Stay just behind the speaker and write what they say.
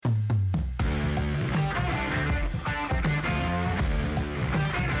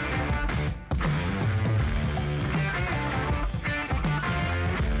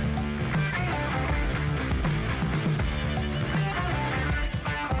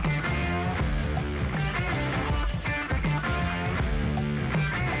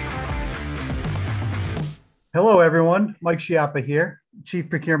Hello, everyone. Mike Schiappa here, Chief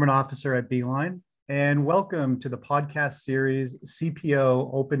Procurement Officer at Beeline, and welcome to the podcast series CPO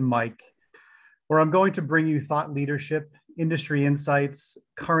Open Mic, where I'm going to bring you thought leadership, industry insights,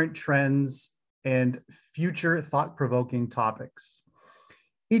 current trends, and future thought provoking topics.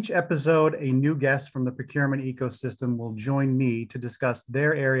 Each episode, a new guest from the procurement ecosystem will join me to discuss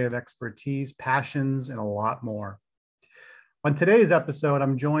their area of expertise, passions, and a lot more. On today's episode,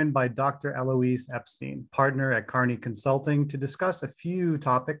 I'm joined by Dr. Elouise Epstein, partner at Kearney Consulting, to discuss a few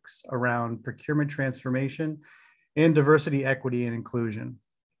topics around procurement transformation and diversity, equity, and inclusion.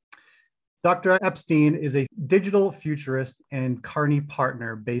 Dr. Epstein is a digital futurist and Kearney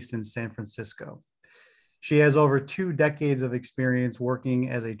partner based in San Francisco. She has over 2 decades of experience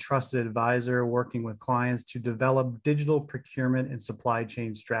working as a trusted advisor, working with clients to develop digital procurement and supply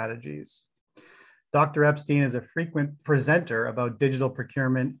chain strategies. Dr. Epstein is a frequent presenter about digital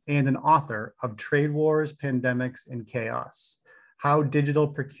procurement and an author of Trade Wars, Pandemics, and Chaos: How Digital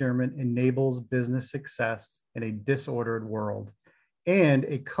Procurement Enables Business Success in a Disordered World, and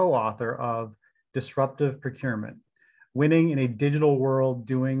a co-author of Disruptive Procurement: Winning in a Digital World,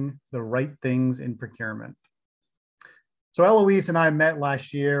 Doing the Right Things in Procurement. So Elouise and I met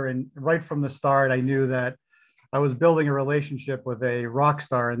last year, and right from the start, I knew that I was building a relationship with a rock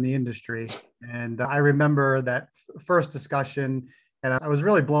star in the industry. And I remember that first discussion, and I was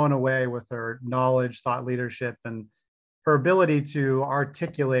really blown away with her knowledge, thought leadership, and her ability to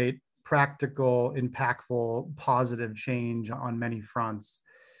articulate practical, impactful, positive change on many fronts.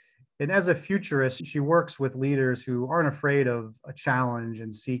 And as a futurist, she works with leaders who aren't afraid of a challenge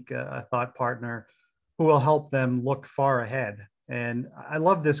and seek a thought partner who will help them look far ahead. And I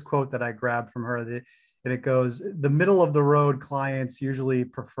love this quote that I grabbed from her. And it goes, "The middle of the road clients usually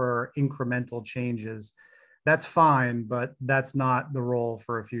prefer incremental changes. That's fine, but that's not the role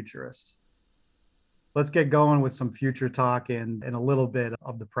for a futurist." Let's get going with some future talk and a little bit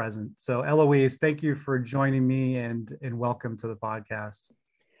of the present. So Elouise, thank you for joining me and welcome to the podcast.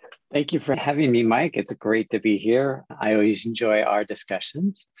 Thank you for having me, Mike. It's great to be here. I always enjoy our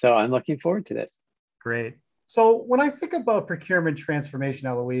discussions. So I'm looking forward to this. Great. So when I think about procurement transformation,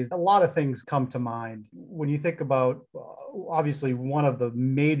 Elouise, a lot of things come to mind. When you think about, obviously, one of the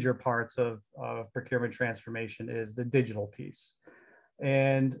major parts of procurement transformation is the digital piece.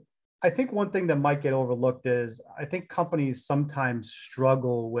 And I think one thing that might get overlooked is I think companies sometimes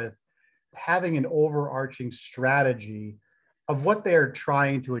struggle with having an overarching strategy of what they're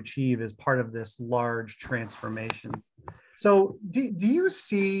trying to achieve as part of this large transformation. So do you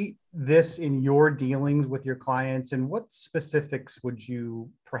see this in your dealings with your clients, and what specifics would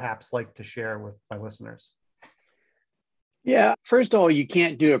you perhaps like to share with my listeners? Yeah, first of all, you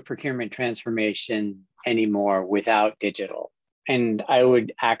can't do a procurement transformation anymore without digital. And I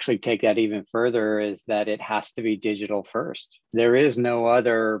would actually take that even further, is that it has to be digital first. There is no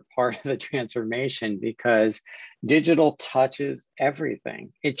other part of the transformation because digital touches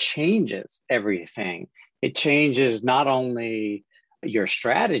everything. It changes everything. It changes not only your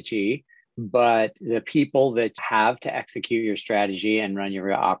strategy, but the people that have to execute your strategy and run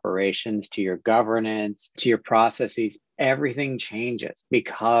your operations, to your governance, to your processes. Everything changes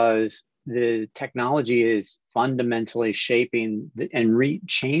because the technology is fundamentally shaping and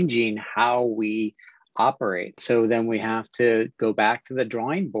changing how we operate. So then we have to go back to the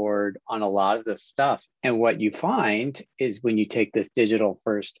drawing board on a lot of this stuff. And what you find is when you take this digital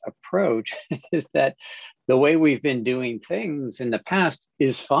first approach is that the way we've been doing things in the past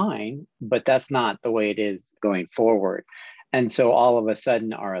is fine, but that's not the way it is going forward. And so all of a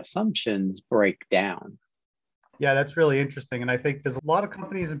sudden our assumptions break down. Yeah, that's really interesting. And I think there's a lot of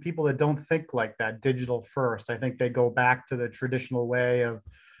companies and people that don't think like that, digital first. I think they go back to the traditional way of,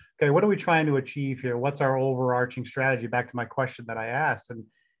 okay, what are we trying to achieve here? What's our overarching strategy? Back to my question that I asked. And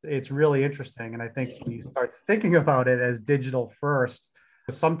it's really interesting. And I think when you start thinking about it as digital first,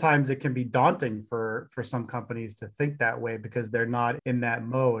 sometimes it can be daunting for some companies to think that way because they're not in that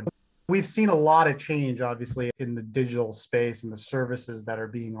mode. We've seen a lot of change, obviously, in the digital space and the services that are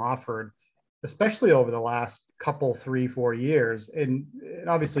being offered, especially over the last couple, 3-4 years. And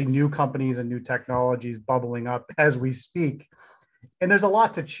obviously new companies and new technologies bubbling up as we speak. And there's a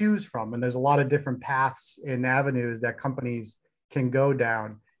lot to choose from. And there's a lot of different paths and avenues that companies can go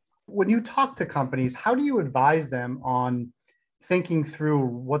down. When you talk to companies, how do you advise them on thinking through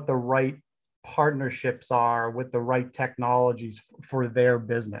what the right partnerships are with the right technologies for their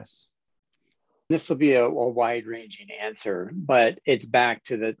business? This will be a wide-ranging answer, but it's back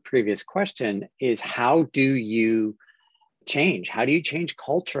to the previous question, is how do you change? How do you change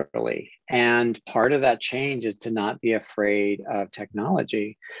culturally? And part of that change is to not be afraid of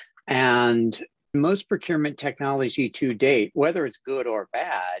technology. And Most procurement technology to date, whether it's good or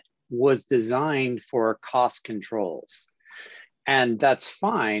bad, was designed for cost controls. And that's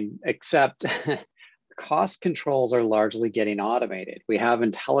fine, except cost controls are largely getting automated. We have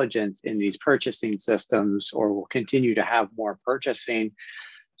intelligence in these purchasing systems, or will continue to have more purchasing.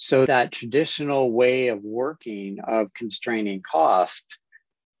 So that traditional way of working of constraining cost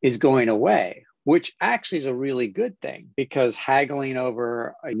is going away, which actually is a really good thing, because haggling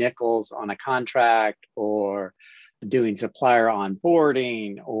over nickels on a contract, or doing supplier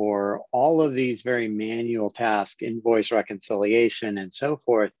onboarding, or all of these very manual tasks, invoice reconciliation and so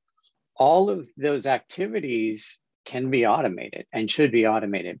forth, all of those activities can be automated and should be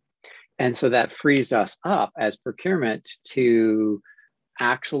automated. And so that frees us up as procurement to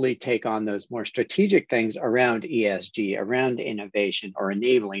actually take on those more strategic things around ESG, around innovation or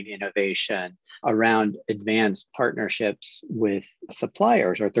enabling innovation, around advanced partnerships with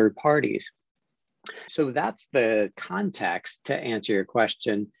suppliers or third parties. So that's the context to answer your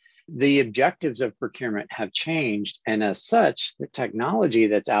question. The objectives of procurement have changed. And as such, the technology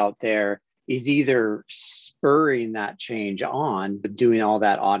that's out there is either spurring that change on, doing all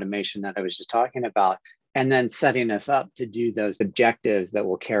that automation that I was just talking about, and then setting us up to do those objectives that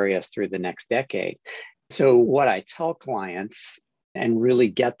will carry us through the next decade. So what I tell clients and really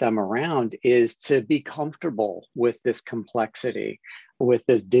get them around is to be comfortable with this complexity, with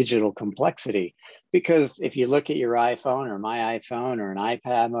this digital complexity. Because if you look at your iPhone or my iPhone or an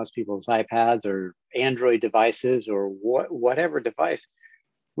iPad, most people's iPads or Android devices or whatever device,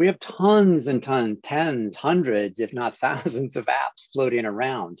 we have tons and tons, tens, hundreds, if not thousands of apps floating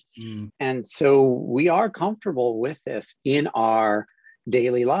around. And so we are comfortable with this in our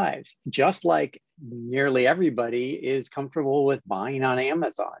daily lives, just like nearly everybody is comfortable with buying on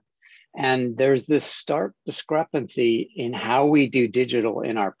Amazon. And there's this stark discrepancy in how we do digital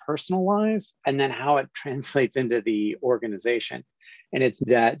in our personal lives and then how it translates into the organization. And it's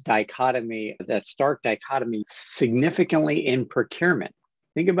that dichotomy, that stark dichotomy significantly in procurement.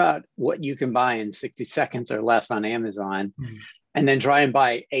 Think about what you can buy in 60 seconds or less on Amazon, and then try and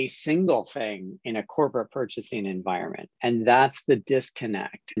buy a single thing in a corporate purchasing environment. And that's the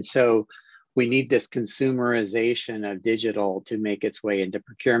disconnect. And so we need this consumerization of digital to make its way into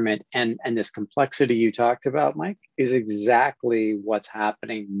procurement. And this complexity you talked about, Mike, is exactly what's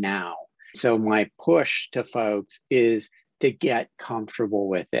happening now. So my push to folks is to get comfortable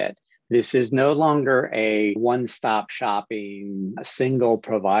with it. This is no longer a one-stop shopping, a single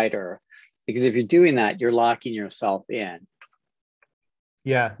provider, because if you're doing that, you're locking yourself in.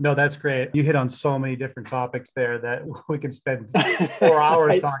 Yeah, no, that's great. You hit on so many different topics there that we could spend 4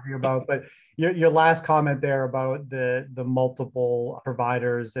 hours talking about. But your last comment there about the multiple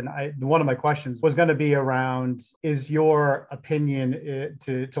providers, and one of my questions was going to be around, is your opinion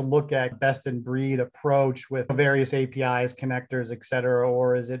to look at best in breed approach with various APIs, connectors, et cetera,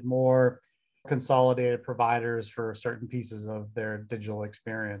 or is it more consolidated providers for certain pieces of their digital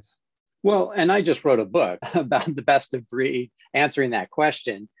experience? Well, and I just wrote a book about the best of breed, answering that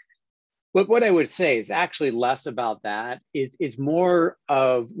question. But what I would say is actually less about that. It's more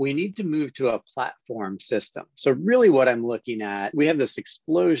of, we need to move to a platform system. So really what I'm looking at, we have this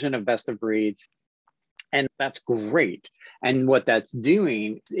explosion of best of breeds, and that's great. And what that's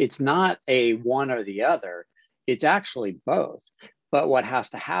doing, it's not a one or the other, it's actually both. But what has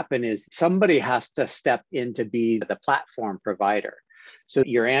to happen is somebody has to step in to be the platform provider. So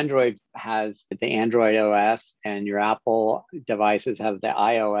your Android has the Android OS and your Apple devices have the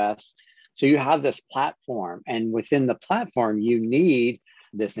iOS. So you have this platform, and within the platform, you need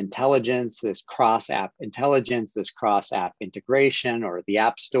this intelligence, this cross-app intelligence, this cross-app integration, or the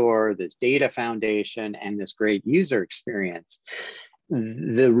App Store, this data foundation, and this great user experience.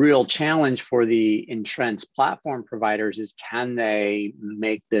 The real challenge for the entrenched platform providers is, can they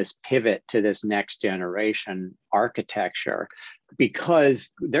make this pivot to this next generation architecture? Because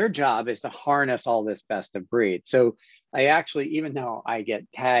their job is to harness all this best of breed. So I actually, even though I get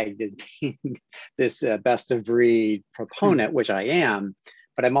tagged as being this best of breed proponent, which I am,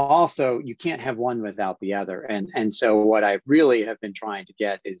 but I'm also, you can't have one without the other. And so what I really have been trying to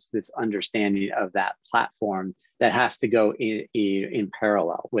get is this understanding of that platform that has to go in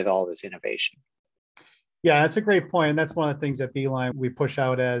parallel with all this innovation. Yeah, that's a great point. And that's one of the things at Beeline we push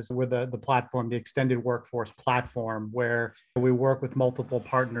out as we're the platform, the extended workforce platform, where we work with multiple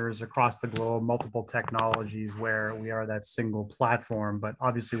partners across the globe, multiple technologies, where we are that single platform, but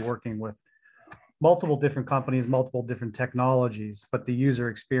obviously working with multiple different companies, multiple different technologies, but the user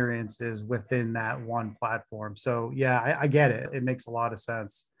experience is within that one platform. So yeah, I get it. It makes a lot of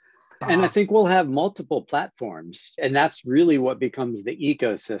sense. And I think we'll have multiple platforms, and that's really what becomes the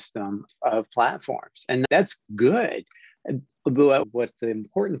ecosystem of platforms. And that's good. But what the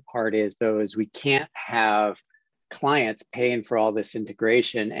important part is, though, is we can't have clients paying for all this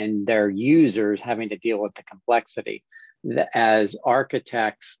integration and their users having to deal with the complexity. As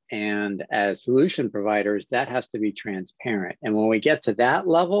architects and as solution providers, that has to be transparent. And when we get to that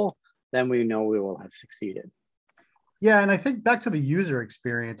level, then we know we will have succeeded. Yeah, and I think back to the user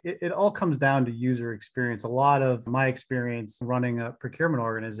experience, it all comes down to user experience. A lot of my experience running a procurement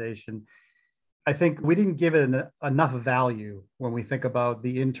organization, I think we didn't give it enough value when we think about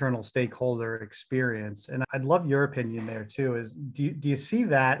the internal stakeholder experience. And I'd love your opinion there too, is do you see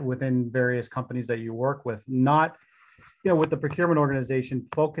that within various companies that you work with, not, with the procurement organization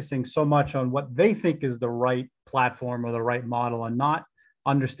focusing so much on what they think is the right platform or the right model and not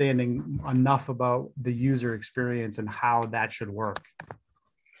understanding enough about the user experience and how that should work?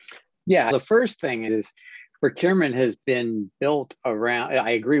 Yeah, the first thing is procurement has been built around,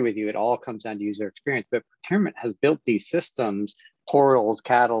 I agree with you, it all comes down to user experience, but procurement has built these systems, portals,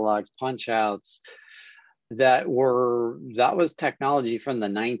 catalogs, punch outs, that was technology from the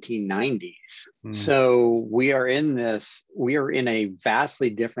 1990s. So we are in a vastly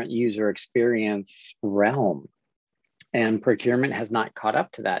different user experience realm, and procurement has not caught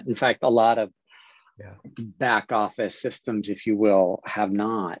up to that. In fact, a lot of back office systems, if you will, have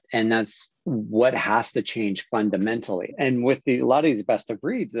not. And that's what has to change fundamentally. And with a lot of these best of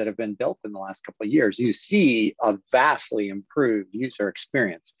breeds that have been built in the last couple of years, you see a vastly improved user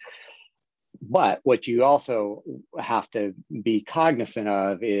experience. But what you also have to be cognizant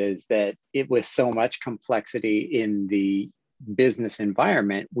of is that with so much complexity in the business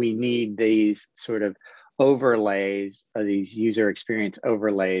environment, we need these sort of overlays, these user experience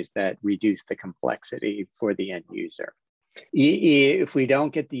overlays that reduce the complexity for the end user. If we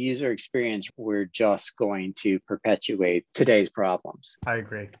don't get the user experience, we're just going to perpetuate today's problems. I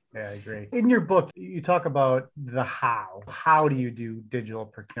agree. Yeah, I agree. In your book, you talk about the how. How do you do digital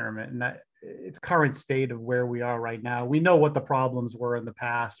procurement? And that its current state of where we are right now. We know what the problems were in the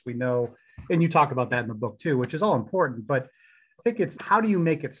past. We know, and you talk about that in the book too, which is all important, but I think it's how do you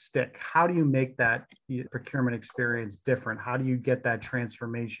make it stick? How do you make that procurement experience different? How do you get that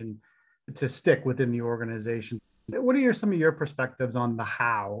transformation to stick within the organization? What are some of your perspectives on the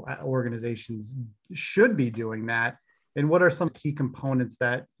how organizations should be doing that? And what are some key components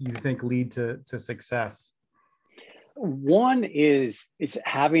that you think lead to success? One is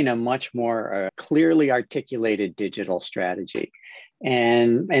having a much more clearly articulated digital strategy.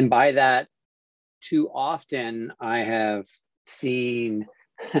 And by that, too often I have seen,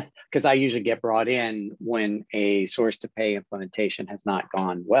 because I usually get brought in when a source to pay implementation has not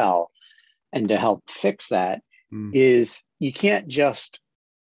gone well, and to help fix that is you can't just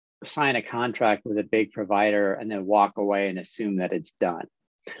sign a contract with a big provider and then walk away and assume that it's done.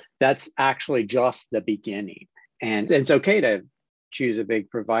 That's actually just the beginning. And it's okay to choose a big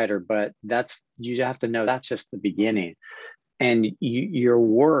provider, but you have to know that's just the beginning. And your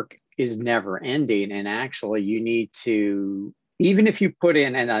work is never ending. And actually you need to, even if you put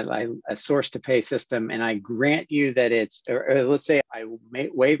in a source to pay system, and I grant you that or let's say I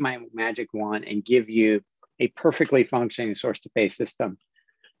wave my magic wand and give you a perfectly functioning source to pay system,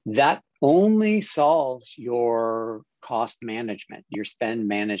 that only solves your cost management, your spend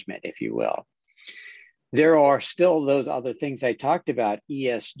management, if you will. There are still those other things I talked about: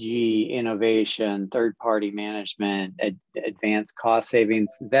 ESG, innovation, third-party management, advanced cost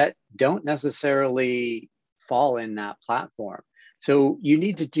savings, that don't necessarily fall in that platform. So you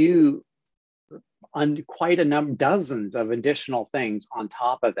need to do quite a number, dozens of additional things on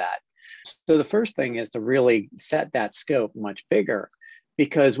top of that. So the first thing is to really set that scope much bigger,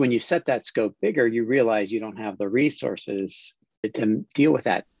 because when you set that scope bigger, you realize you don't have the resources to deal with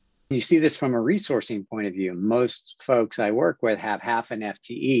that. You see this from a resourcing point of view. Most folks I work with have half an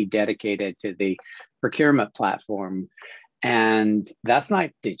FTE dedicated to the procurement platform. And that's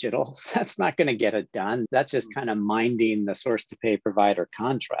not digital. That's not going to get it done. That's just kind of minding the source to pay provider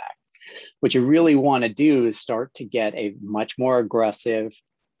contract. What you really want to do is start to get a much more aggressive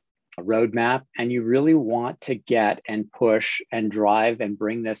roadmap. And you really want to get and push and drive and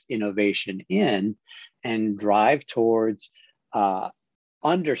bring this innovation in and drive towards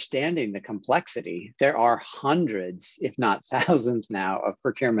understanding the complexity. There are hundreds, if not thousands now, of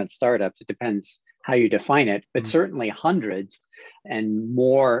procurement startups. It depends how you define it, but certainly hundreds and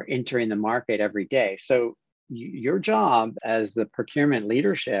more entering the market every day. So your job as the procurement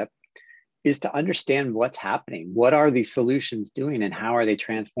leadership is to understand what's happening. What are these solutions doing and how are they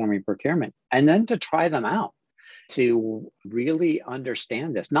transforming procurement? And then to try them out. to really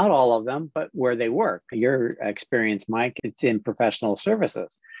understand this. Not all of them, but where they work. Your experience, Mike, it's in professional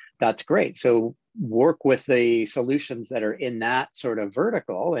services. That's great. So work with the solutions that are in that sort of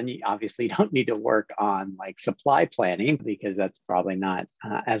vertical. And you obviously don't need to work on like supply planning because that's probably not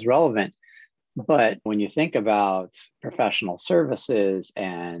as relevant. But when you think about professional services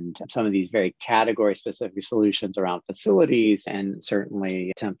and some of these very category specific solutions around facilities and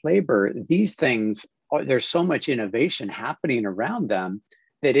certainly temp labor, these things, there's so much innovation happening around them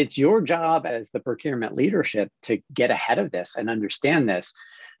that it's your job as the procurement leadership to get ahead of this and understand this,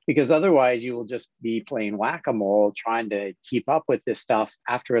 because otherwise you will just be playing whack-a-mole trying to keep up with this stuff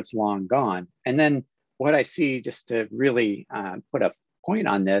after it's long gone. And then what I see, just to really put a point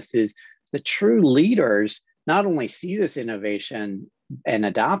on this, is the true leaders not only see this innovation and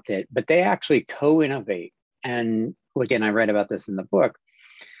adopt it, but they actually co-innovate. And again, I read about this in the book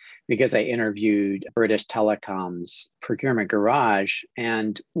because I interviewed British Telecom's Procurement Garage.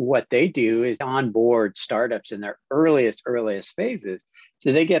 And what they do is onboard startups in their earliest phases.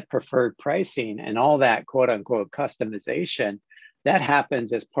 So they get preferred pricing and all that quote unquote customization that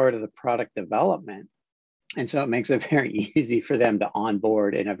happens as part of the product development. And so it makes it very easy for them to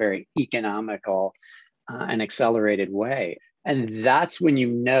onboard in a very economical and accelerated way. And that's when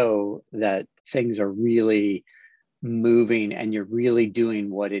you know that things are really moving and you're really doing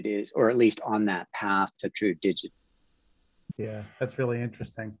what it is, or at least on that path to true digital. Yeah, that's really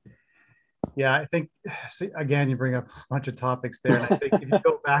interesting. Yeah, I think, again, you bring up a bunch of topics there. And I think if you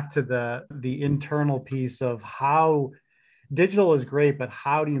go back to the internal piece of how digital is great, but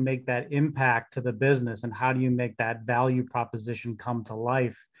how do you make that impact to the business and how do you make that value proposition come to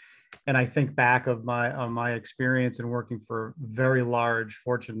life? And I think back of my experience in working for a very large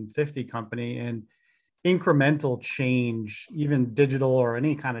Fortune 50 company, and incremental change, even digital or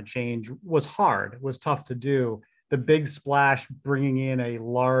any kind of change, was hard, was tough to do. The big splash, bringing in a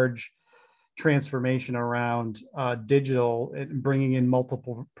large transformation around digital and bringing in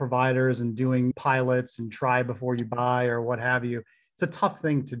multiple providers and doing pilots and try before you buy or what have you. It's a tough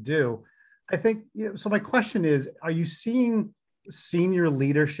thing to do. I think, so my question is, are you seeing senior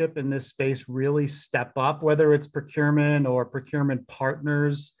leadership in this space really step up, whether it's procurement or procurement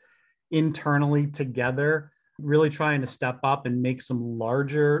partners internally together, really trying to step up and make some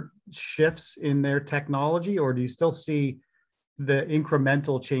larger shifts in their technology? Or do you still see the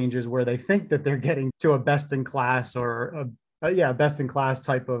incremental changes where they think that they're getting to a best in class or a best in class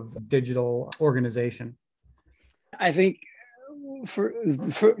type of digital organization? I think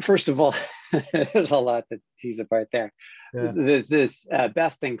first of all, there's a lot to tease apart there. Yeah. This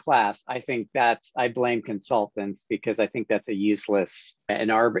best in class, I think I blame consultants because I think that's a useless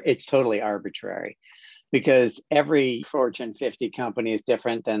and it's totally arbitrary. Because every Fortune 50 company is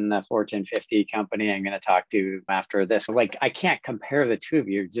different than the Fortune 50 company I'm going to talk to after this. Like, I can't compare the two of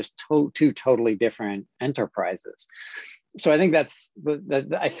you, just two totally different enterprises. So I think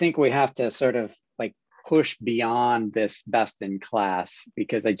I think we have to sort of like push beyond this best in class,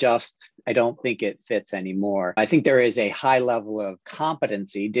 because I don't think it fits anymore. I think there is a high level of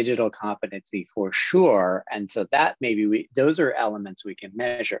competency, digital competency for sure. And so that those are elements we can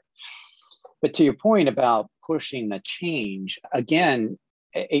measure. But to your point about pushing the change, again,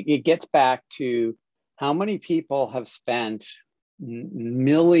 it gets back to how many people have spent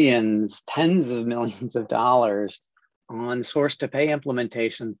millions, tens of millions of dollars on source to pay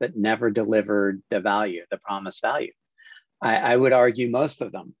implementations that never delivered the promised value. I would argue most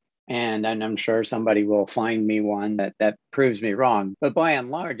of them. And I'm sure somebody will find me one that proves me wrong. But by and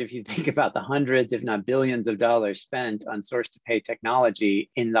large, if you think about the hundreds, if not billions of dollars spent on source to pay technology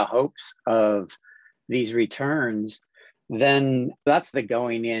in the hopes of these returns, then that's the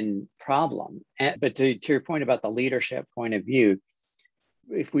going in problem. But to your point about the leadership point of view,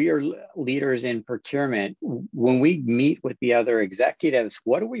 if we are leaders in procurement, when we meet with the other executives,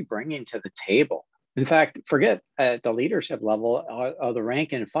 what are we bringing to the table? In fact, forget at the leadership level or the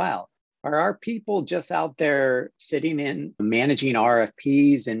rank and file. Are our people just out there sitting in managing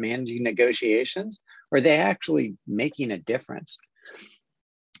RFPs and managing negotiations? Or are they actually making a difference?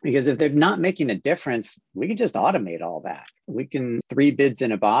 Because if they're not making a difference, we can just automate all that. We can 3 bids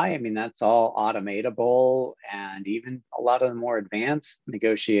and a buy. I mean, that's all automatable. And even a lot of the more advanced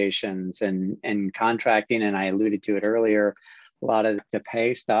negotiations and contracting, and I alluded to it earlier, a lot of the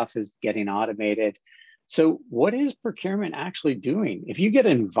pay stuff is getting automated. So what is procurement actually doing? If you get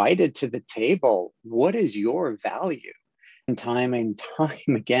invited to the table, what is your value? And time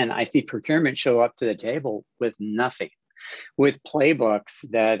again, I see procurement show up to the table with nothing, with playbooks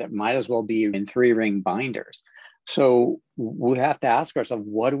that might as well be in 3-ring binders. So we have to ask ourselves,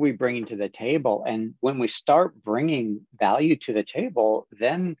 what are we bringing to the table? And when we start bringing value to the table,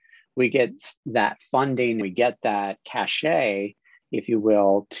 then we get that funding, we get that cachet, if you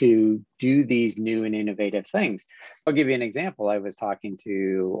will, to do these new and innovative things. I'll give you an example. I was talking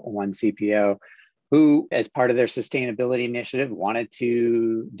to one CPO who, as part of their sustainability initiative, wanted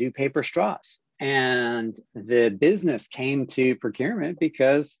to do paper straws. And the business came to procurement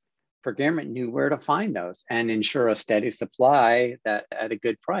because procurement knew where to find those and ensure a steady supply that at a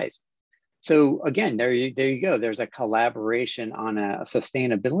good price. So again, there you go. There's a collaboration on a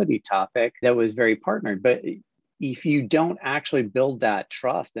sustainability topic that was very partnered. But if you don't actually build that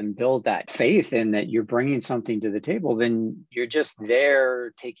trust and build that faith in that you're bringing something to the table, then you're just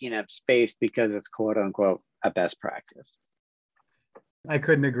there taking up space because it's quote unquote a best practice. I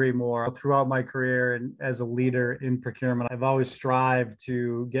couldn't agree more. Throughout my career and as a leader in procurement, I've always strived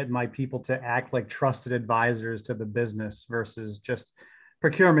to get my people to act like trusted advisors to the business versus just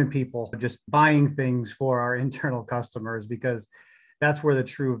procurement people, just buying things for our internal customers, because that's where the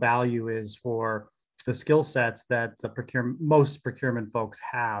true value is for the skill sets that most procurement folks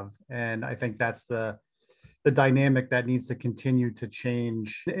have. And I think that's the dynamic that needs to continue to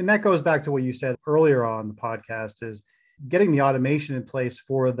change. And that goes back to what you said earlier on the podcast, is getting the automation in place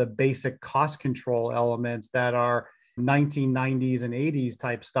for the basic cost control elements that are 1990s and 80s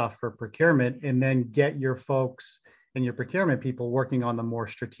type stuff for procurement, and then get your folks and your procurement people working on the more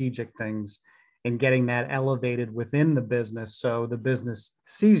strategic things and getting that elevated within the business, so the business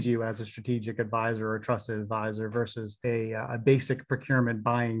sees you as a strategic advisor or a trusted advisor versus a basic procurement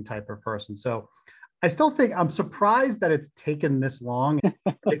buying type of person. So I still think I'm surprised that it's taken this long.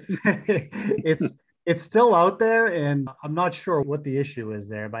 It's still out there, and I'm not sure what the issue is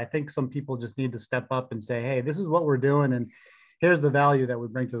there, but I think some people just need to step up and say, hey, this is what we're doing, and here's the value that we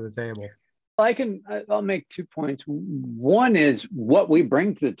bring to the table. I'll make 2 points. One is what we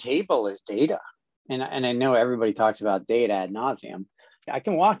bring to the table is data. And I know everybody talks about data ad nauseum. I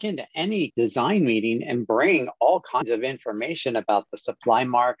can walk into any design meeting and bring all kinds of information about the supply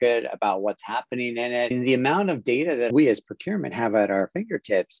market, about what's happening in it. And the amount of data that we as procurement have at our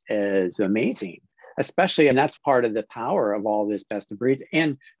fingertips is amazing, especially, and that's part of the power of all this best of breed.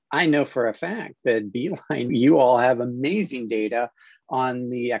 And I know for a fact that Beeline, you all have amazing data on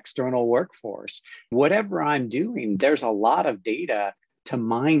the external workforce. Whatever I'm doing, there's a lot of data to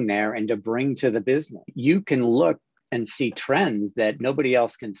mine there and to bring to the business. You can look and see trends that nobody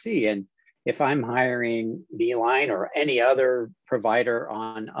else can see. And if I'm hiring Beeline or any other provider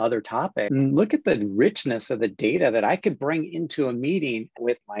on other topics, look at the richness of the data that I could bring into a meeting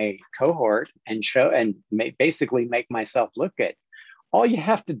with my cohort and show and basically make myself look good. All you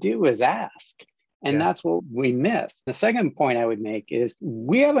have to do is ask. And that's what we miss. The second point I would make is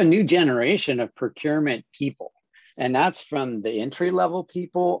we have a new generation of procurement people. And that's from the entry-level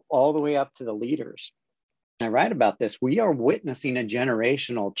people all the way up to the leaders. I write about this. We are witnessing a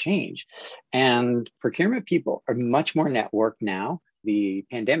generational change, and procurement people are much more networked now. The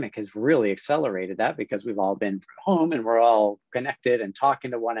pandemic has really accelerated that because we've all been from home and we're all connected and talking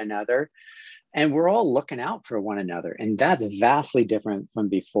to one another, and we're all looking out for one another. And that's vastly different from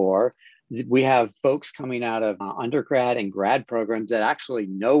before. We have folks coming out of undergrad and grad programs that actually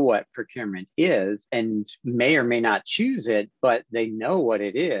know what procurement is and may or may not choose it, but they know what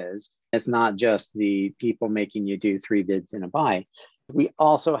it is. It's not just the people making you do 3 bids and a buy. We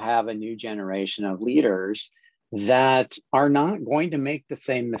also have a new generation of leaders that are not going to make the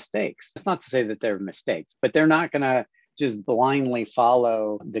same mistakes. It's not to say that they're mistakes, but they're not going to just blindly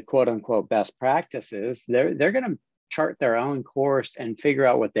follow the quote unquote best practices. They're going to chart their own course and figure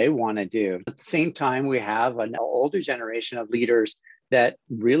out what they want to do. At the same time, we have an older generation of leaders that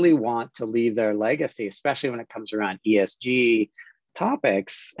really want to leave their legacy, especially when it comes around ESG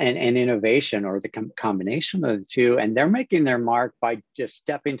topics and innovation, or the combination of the two. And they're making their mark by just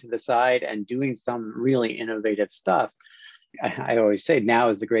stepping to the side and doing some really innovative stuff. I always say now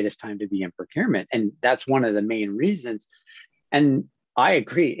is the greatest time to be in procurement. And that's one of the main reasons. And I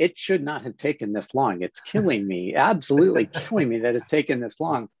agree, it should not have taken this long. It's killing me, absolutely killing me that it's taken this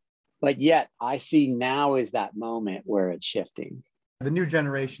long. But yet I see now is that moment where it's shifting. The new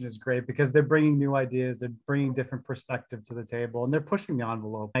generation is great because they're bringing new ideas, they're bringing different perspective to the table, and they're pushing the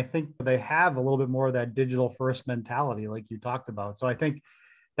envelope. I think they have a little bit more of that digital first mentality like you talked about. So I think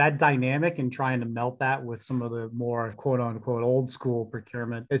that dynamic and trying to melt that with some of the more quote unquote old school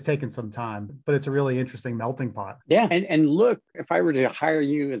procurement has taken some time, but it's a really interesting melting pot. Yeah. And look, if I were to hire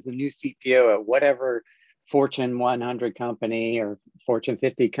you as the new CPO at whatever Fortune 100 company or Fortune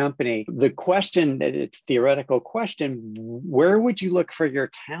 50 company, the question, it's theoretical question, where would you look for your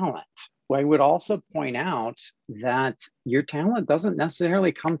talent? I would also point out that your talent doesn't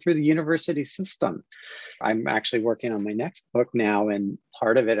necessarily come through the university system. I'm actually working on my next book now, and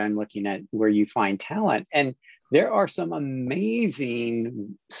part of it I'm looking at where you find talent. And there are some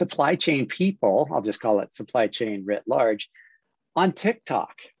amazing supply chain people, I'll just call it supply chain writ large, on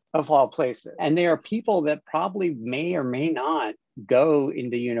TikTok of all places. And they are people that probably may or may not go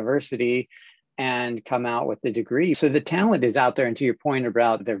into university and come out with the degree. So the talent is out there. And to your point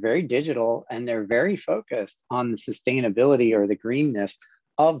about they're very digital and they're very focused on the sustainability or the greenness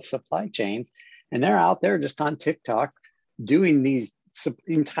of supply chains. And they're out there just on TikTok doing these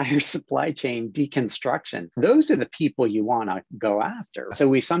entire supply chain deconstructions. Those are the people you want to go after. So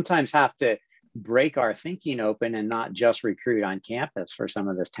we sometimes have to break our thinking open and not just recruit on campus for some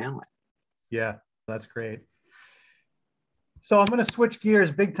of this talent. Yeah, that's great. So I'm going to switch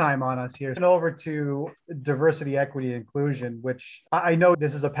gears big time on us here and over to diversity, equity, and inclusion, which I know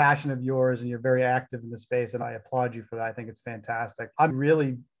this is a passion of yours and you're very active in the space, and I applaud you for that. I think it's fantastic. I'm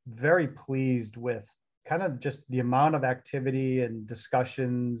really very pleased with kind of just the amount of activity and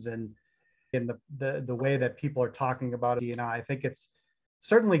discussions and in the way that people are talking about it. And I think it's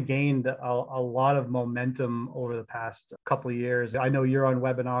certainly gained a lot of momentum over the past couple of years. I know you're on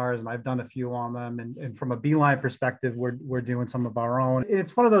webinars and I've done a few on them. And from a Beeline perspective, we're doing some of our own.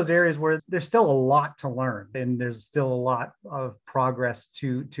 It's one of those areas where there's still a lot to learn and there's still a lot of progress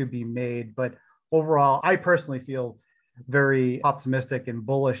to be made. But overall, I personally feel very optimistic and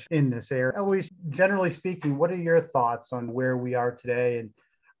bullish in this area. Elouise, generally speaking, what are your thoughts on where we are today and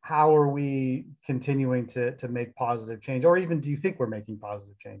how are we continuing to make positive change? Or even do you think we're making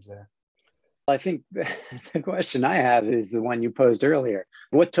positive change there? I think the question I have is the one you posed earlier.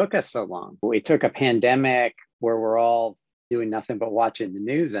 What took us so long? We took a pandemic where we're all doing nothing but watching the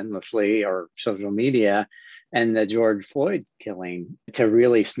news endlessly or social media and the George Floyd killing to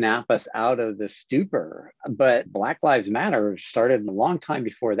really snap us out of the stupor. But Black Lives Matter started a long time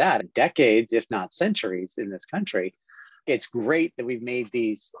before that, decades, if not centuries in this country. It's great that we've made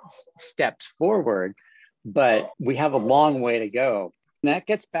these steps forward, but we have a long way to go. And that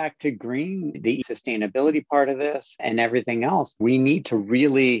gets back to green, the sustainability part of this and everything else. We need to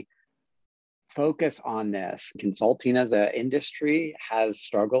really focus on this. Consulting as an industry has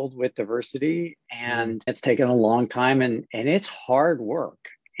struggled with diversity and it's taken a long time and it's hard work.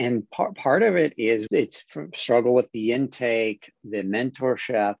 And part of it is it's struggle with the intake, the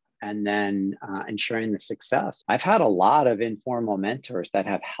mentorship, and then ensuring the success. I've had a lot of informal mentors that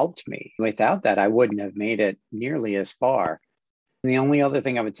have helped me. Without that, I wouldn't have made it nearly as far. And the only other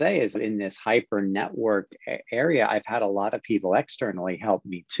thing I would say is in this hyper networked area, I've had a lot of people externally help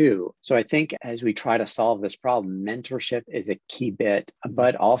me too. So I think as we try to solve this problem, mentorship is a key bit,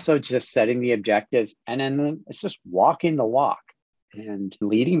 but also just setting the objectives. And then it's just walking the walk and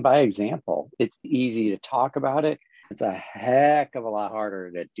leading by example. It's easy to talk about it. It's a heck of a lot harder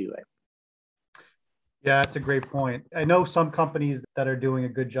to do it. Yeah, that's a great point. I know some companies that are doing a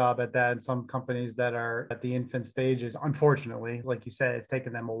good job at that and some companies that are at the infant stages. Unfortunately, like you said, it's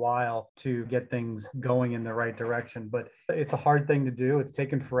taken them a while to get things going in the right direction, but it's a hard thing to do. It's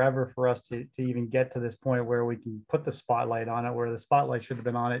taken forever for us to even get to this point where we can put the spotlight on it, where the spotlight should have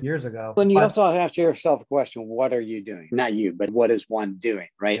been on it years ago. And you also have to ask yourself a question, what are you doing? Not you, but what is one doing,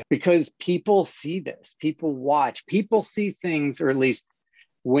 right? Yeah. Because people see this, people watch, people see things, or at least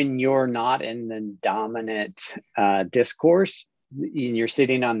when you're not in the dominant discourse, and you're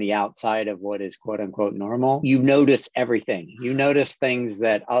sitting on the outside of what is quote unquote normal, you notice everything. You notice things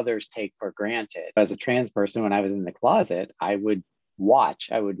that others take for granted. As a trans person, when I was in the closet, I would watch,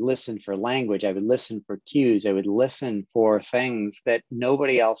 I would listen for language, I would listen for cues, I would listen for things that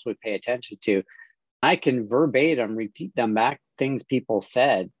nobody else would pay attention to. I can verbatim repeat them back, things people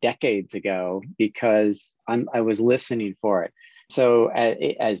said decades ago, because I was listening for it. So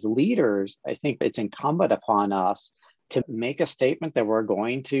as leaders, I think it's incumbent upon us to make a statement that we're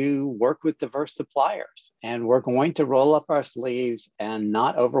going to work with diverse suppliers and we're going to roll up our sleeves and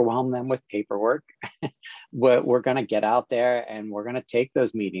not overwhelm them with paperwork. But we're going to get out there and we're going to take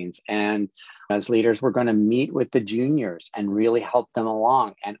those meetings. And as leaders, we're going to meet with the juniors and really help them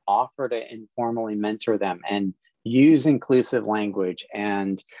along and offer to informally mentor them and use inclusive language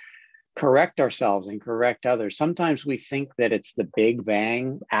and correct ourselves and correct others. Sometimes we think that it's the big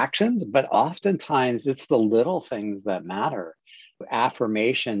bang actions, but oftentimes it's the little things that matter.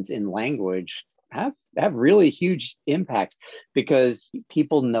 Affirmations in language have really huge impacts because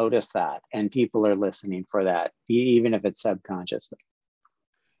people notice that and people are listening for that, even if it's subconsciously.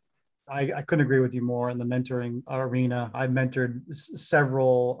 I couldn't agree with you more in the mentoring arena. I've mentored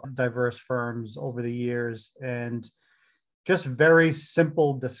several diverse firms over the years, and just very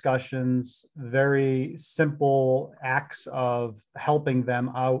simple discussions, very simple acts of helping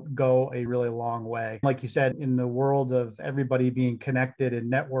them out go a really long way. Like you said, in the world of everybody being connected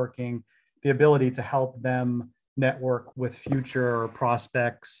and networking, the ability to help them network with future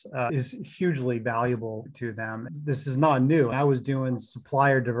prospects is hugely valuable to them. This is not new. I was doing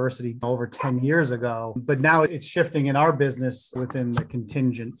supplier diversity over 10 years ago, but now it's shifting in our business within the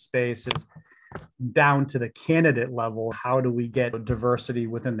contingent space. Down to the candidate level. How do we get diversity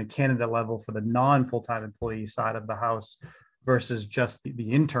within the candidate level for the non-full-time employee side of the house versus just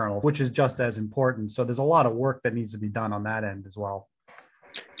the internal, which is just as important. So there's a lot of work that needs to be done on that end as well.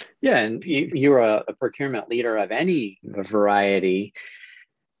 Yeah, and you're a procurement leader of any variety.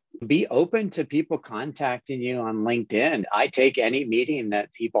 Be open to people contacting you on LinkedIn. I take any meeting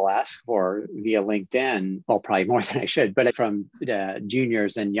that people ask for via LinkedIn, well, probably more than I should, but from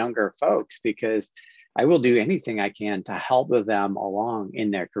juniors and younger folks, because I will do anything I can to help them along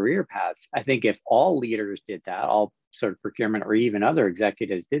in their career paths. I think if all leaders did that, all sort of procurement or even other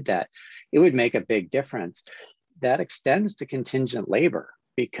executives did that, it would make a big difference. That extends to contingent labor,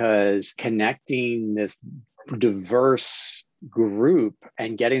 because connecting this diverse group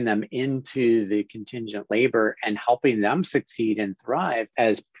and getting them into the contingent labor and helping them succeed and thrive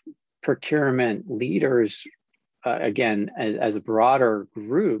as procurement leaders, again, as a broader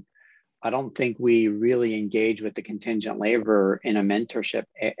group, I don't think we really engage with the contingent labor in a mentorship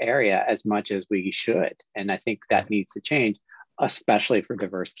area as much as we should. And I think that needs to change, especially for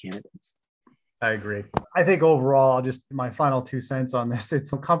diverse candidates. I agree. I think overall, just my final 2 cents on this,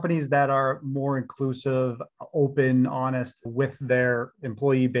 it's companies that are more inclusive, open, honest with their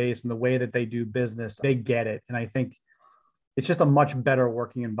employee base and the way that they do business, they get it. And I think it's just a much better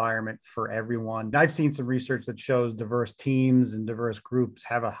working environment for everyone. I've seen some research that shows diverse teams and diverse groups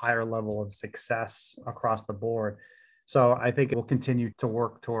have a higher level of success across the board. So I think it will continue to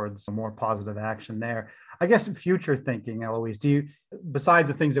work towards more positive action there. I guess future thinking, Elouise, besides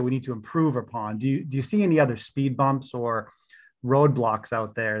the things that we need to improve upon, do you see any other speed bumps or roadblocks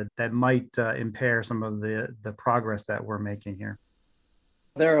out there that might impair some of the progress that we're making here?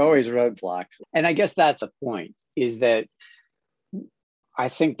 There are always roadblocks. And I guess that's a point, is that I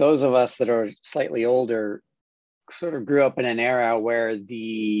think those of us that are slightly older sort of grew up in an era where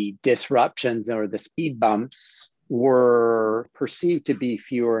the disruptions or the speed bumps were perceived to be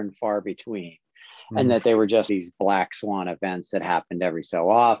fewer and far between. And that they were just these black swan events that happened every so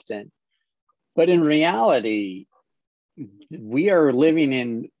often. But in reality, we are living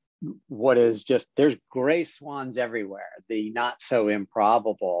in what is just, there's gray swans everywhere, the not so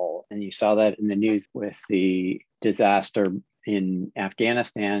improbable. And you saw that in the news with the disaster in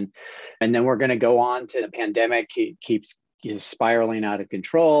Afghanistan. And then we're going to go on to the pandemic, keeps spiraling out of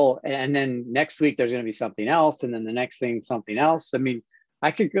control. And then next week, there's going to be something else. And then the next thing, something else. I mean, I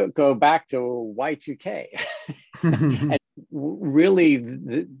could go back to Y2K. And really,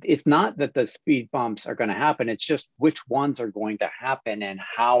 it's not that the speed bumps are going to happen. It's just which ones are going to happen and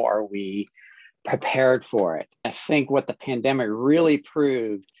how are we prepared for it. I think what the pandemic really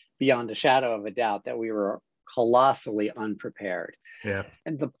proved, beyond a shadow of a doubt, that we were colossally unprepared. Yeah.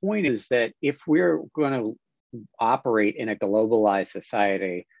 And the point is that if we're going to operate in a globalized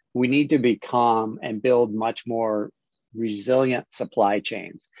society, we need to be calm and build much more resilient supply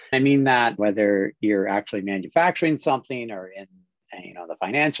chains. I mean that whether you're actually manufacturing something or in the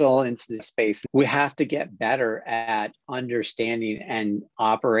financial space, we have to get better at understanding and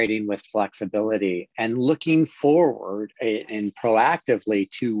operating with flexibility and looking forward and proactively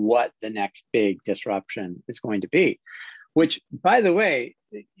to what the next big disruption is going to be. Which, by the way,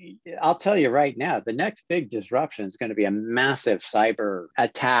 I'll tell you right now, the next big disruption is going to be a massive cyber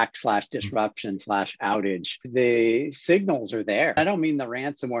attack / disruption / outage. The signals are there. I don't mean the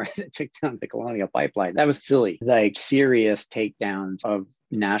ransomware that took down the Colonial Pipeline. That was silly. Like serious takedowns of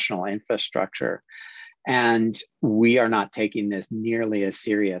national infrastructure. And we are not taking this nearly as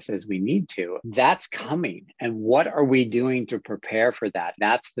serious as we need to. That's coming. And what are we doing to prepare for that?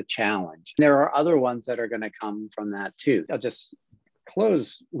 That's the challenge. There are other ones that are going to come from that too. I'll just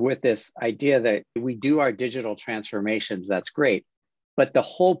close with this idea that we do our digital transformations. That's great. But the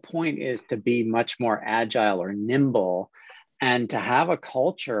whole point is to be much more agile or nimble and to have a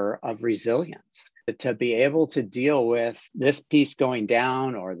culture of resilience, to be able to deal with this piece going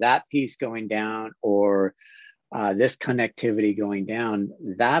down or that piece going down or this connectivity going down.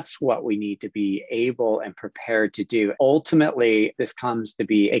 That's what we need to be able and prepared to do. Ultimately, this comes to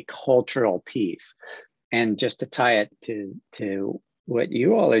be a cultural piece. And just to tie it to what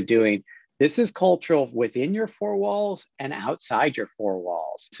you all are doing, this is cultural within your four walls and outside your four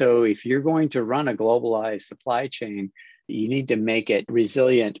walls. So if you're going to run a globalized supply chain, You need to make it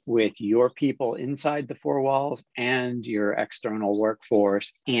resilient with your people inside the four walls and your external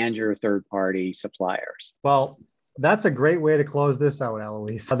workforce and your third-party suppliers. Well, that's a great way to close this out,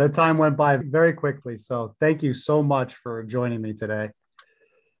 Elouise. The time went by very quickly. So thank you so much for joining me today.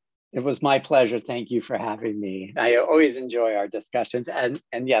 It was my pleasure. Thank you for having me. I always enjoy our discussions. And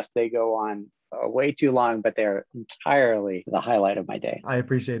yes, they go on way too long, but they're entirely the highlight of my day. I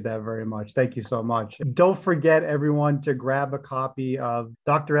appreciate that very much. Thank you so much. Don't forget, everyone, to grab a copy of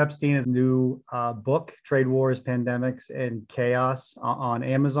Dr. Epstein's new book, Trade Wars, Pandemics, and Chaos, on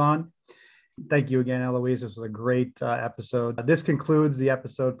Amazon. Thank you again, Elouise. This was a great episode. This concludes the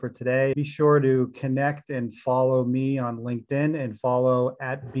episode for today. Be sure to connect and follow me on LinkedIn and follow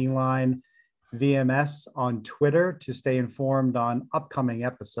at Beeline VMS on Twitter to stay informed on upcoming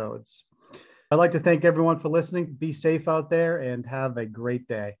episodes. I'd like to thank everyone for listening. Be safe out there and have a great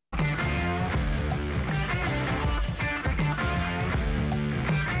day.